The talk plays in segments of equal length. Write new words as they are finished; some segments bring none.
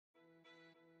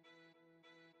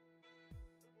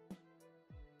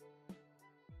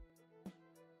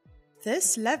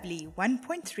This lovely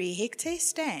 1.3 hectare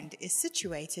stand is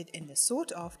situated in the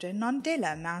sought-after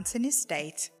Nondela mountain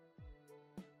estate.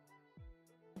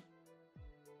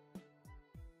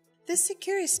 This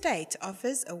secure estate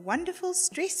offers a wonderful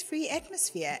stress-free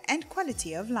atmosphere and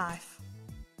quality of life.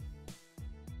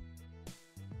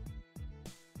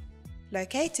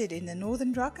 Located in the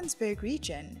northern Drakensberg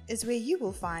region is where you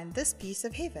will find this piece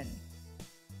of heaven.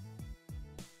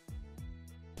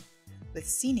 With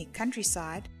scenic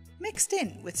countryside mixed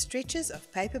in with stretches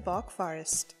of paperbark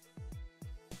forest.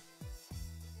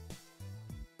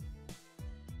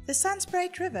 The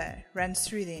Sunsprite River runs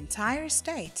through the entire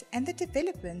estate, and the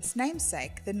development's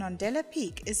namesake, the Nondela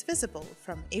Peak, is visible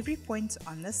from every point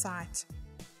on the site.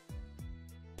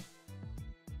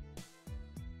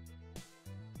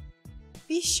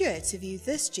 Be sure to view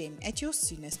this gem at your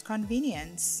soonest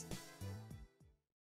convenience.